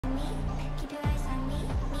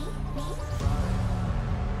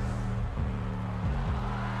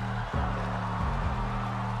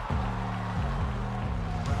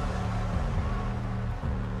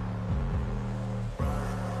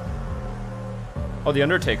Oh, the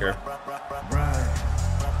Undertaker. I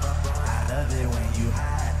love it when you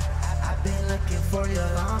hide. I've been looking for you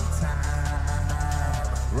a long time.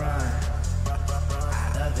 Run.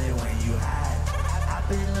 I love it when you hide. I've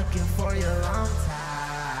been looking for you a long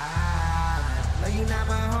time. No, you not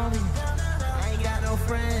my homie. I ain't got no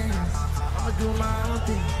friends. I'ma do my own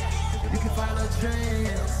thing. You can follow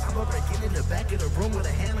trends. I'ma break it in the back of the room with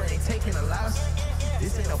a hammer. Ain't taking a loss.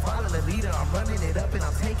 This ain't no follow the leader. I'm running it up and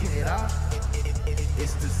I'm taking it off.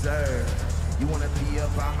 It's deserved. You wanna be up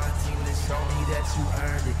on my team, then show me that you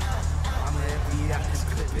earned it. I'ma empty out this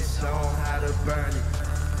clip and show 'em how to burn it.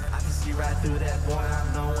 I can see right through that boy, I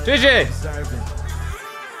know when JJ. I'm observing.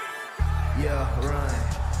 Yeah, run.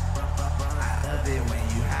 I love it when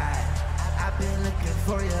you hide. I've been looking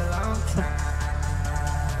for you a long time.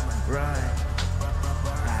 Run.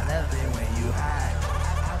 I love it when you hide.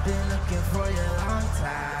 I've been looking for you a long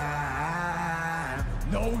time.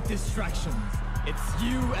 No distractions. It's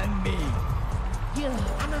you and me. Yeah,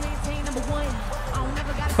 I'ma maintain number one. I don't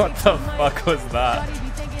never gotta What say the too much. fuck was that? Shawty be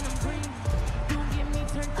thinking I'm green. Don't get me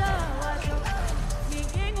turned up. Watch out. Me and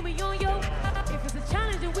gang gon' be on yo. If it's a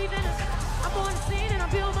challenge, then we finna. I'm on the scene and I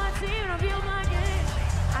build my team and I build my game.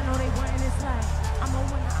 I know they wantin' this life. I'm a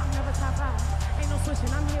winner, I'm never top 5. Ain't no switching,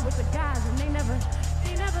 I'm here with the guys and they never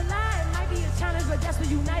lie. It might be a challenge, but that's what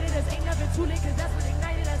united us. Ain't never too late, cause that's what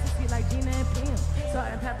ignited us. It's like Gina and Pam. Salt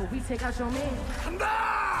and pepper, we take out your man.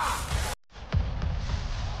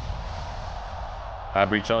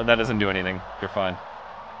 Breach on. That doesn't do anything. You're fine.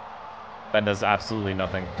 That does absolutely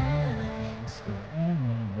nothing.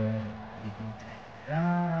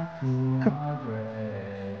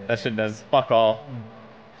 That shit does fuck all.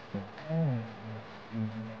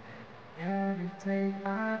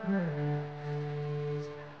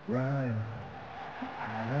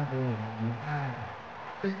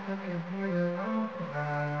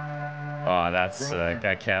 Oh, that's sick.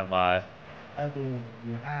 I can't lie.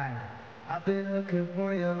 I've been looking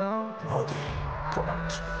for you a long time.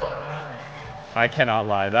 I cannot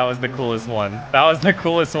lie. That was the coolest one. That was the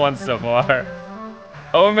coolest one so far.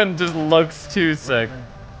 Omen just looks too sick.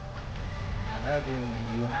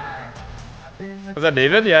 Was that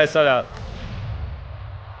David? Yeah, I saw that.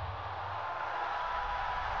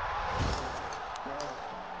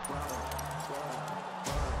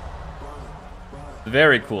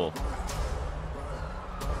 Very cool.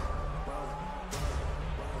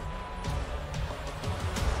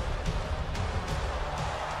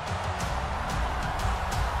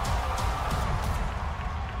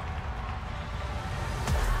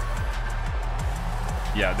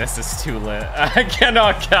 Yeah, this is too lit. I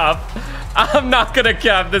cannot cap. I'm not gonna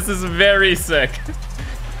cap. This is very sick.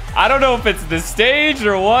 I don't know if it's the stage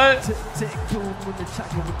or what.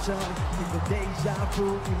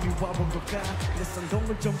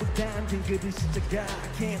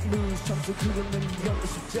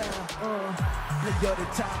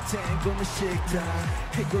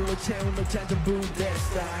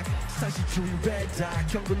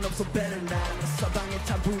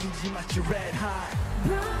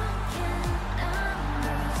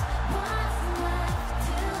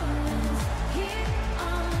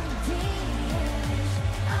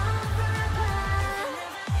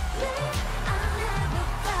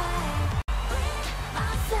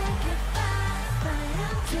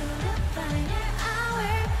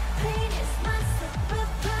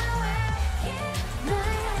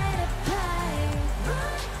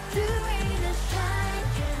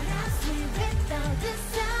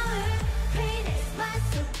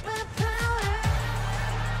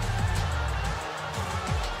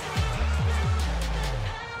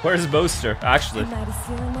 Where's Boaster, actually?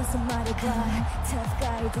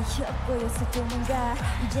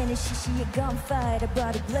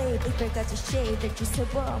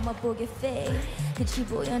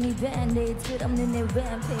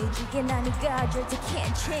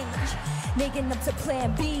 Making up to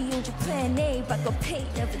plan B, use your plan A, but go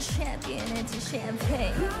paint of a champion into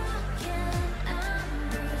champagne.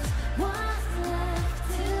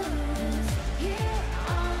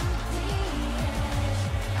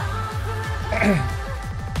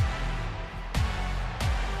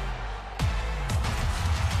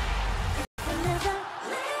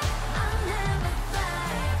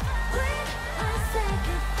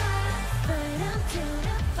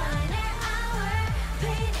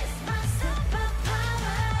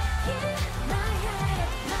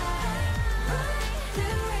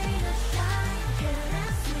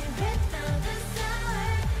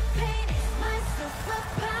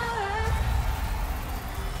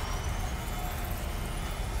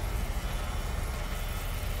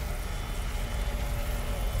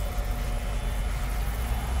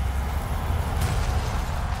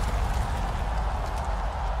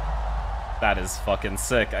 That is fucking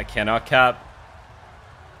sick. I cannot cap.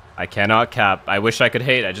 I cannot cap. I wish I could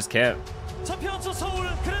hate. I just can't. 챔피언스 서울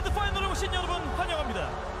그랜드 파이널에 오신 여러분 환영합니다.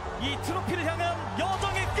 이 트로피를 향한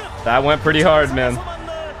여정의 끝. That went pretty hard, man.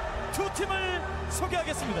 두 팀을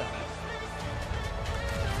소개하겠습니다.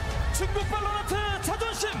 중국 발로란트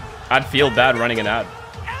자존심. I'd feel bad running an ad.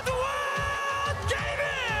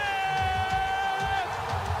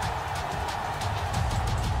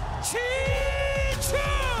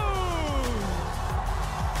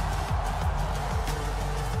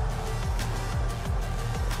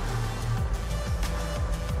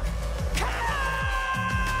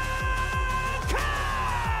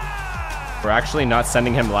 We're actually not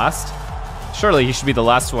sending him last? Surely he should be the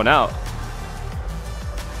last one out.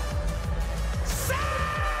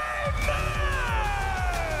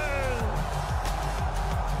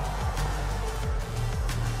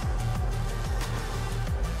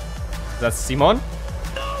 That's Simon?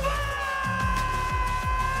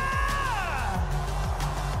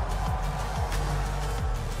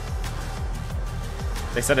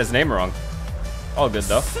 They said his name wrong. All good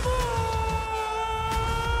though.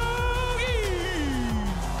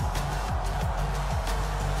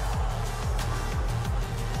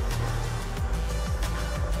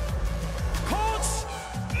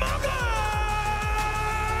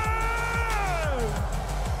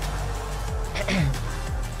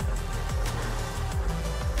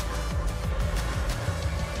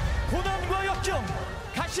 고난과 역경,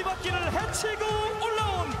 가시밭길을 헤치고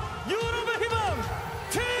올라온 유럽의 희망,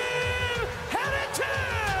 팀 헤리트!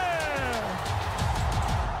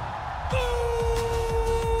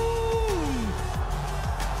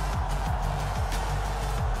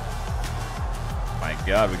 My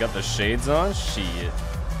god, we got the shades on? Shit.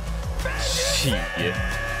 Shit.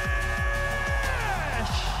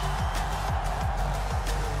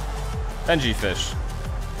 Benji fish.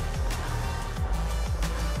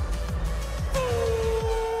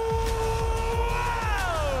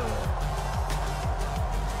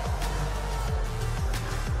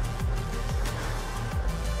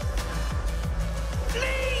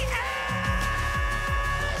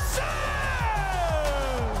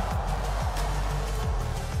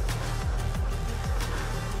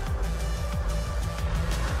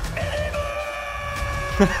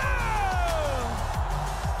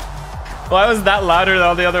 Why was that louder than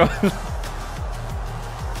all the other ones?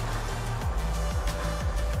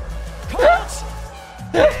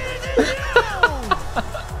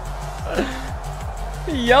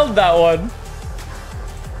 He yelled that one.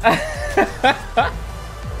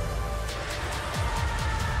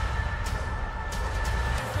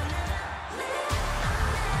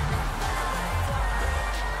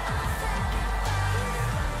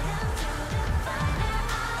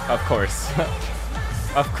 Of course.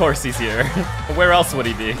 Of course he's here. Where else would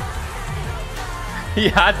he be? He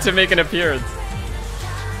had to make an appearance.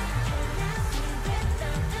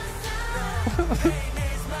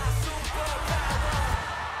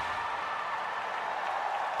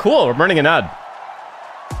 Cool, we're running an ad.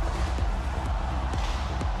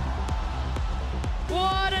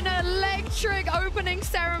 What an electric opening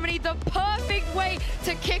ceremony. The perfect way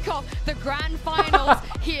to kick off the grand finals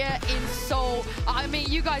here in Seoul. I mean,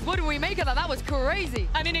 you guys, what do we make of that? That was crazy.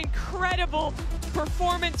 And an incredible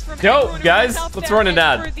performance from Yo, everyone who guys, was out let's there run an and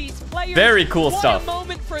ad. for these players. Very cool what stuff. A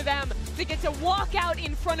moment for them to get to walk out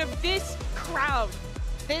in front of this crowd.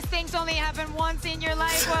 This thing's only happened once in your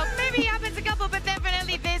life. Well, maybe it happens a couple, but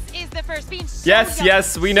definitely this is the first. Being so Yes, young,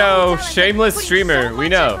 yes, we so know. talented, Shameless putting streamer, so we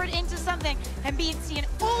much know. effort into something and seeing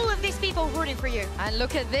all of these people rooting for you. And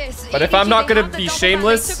look at this. But if EVG, I'm not they gonna have the be double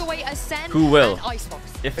shameless, back. They took away Ascend who will? and Icebox.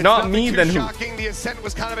 If It's not nothing me, too then who? shocking. The Ascent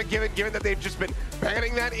was kind of a given that they've just been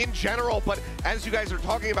banning that in general. But as you guys are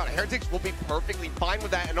talking about, Heretics will be perfectly fine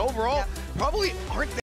with that. And overall, probably aren't they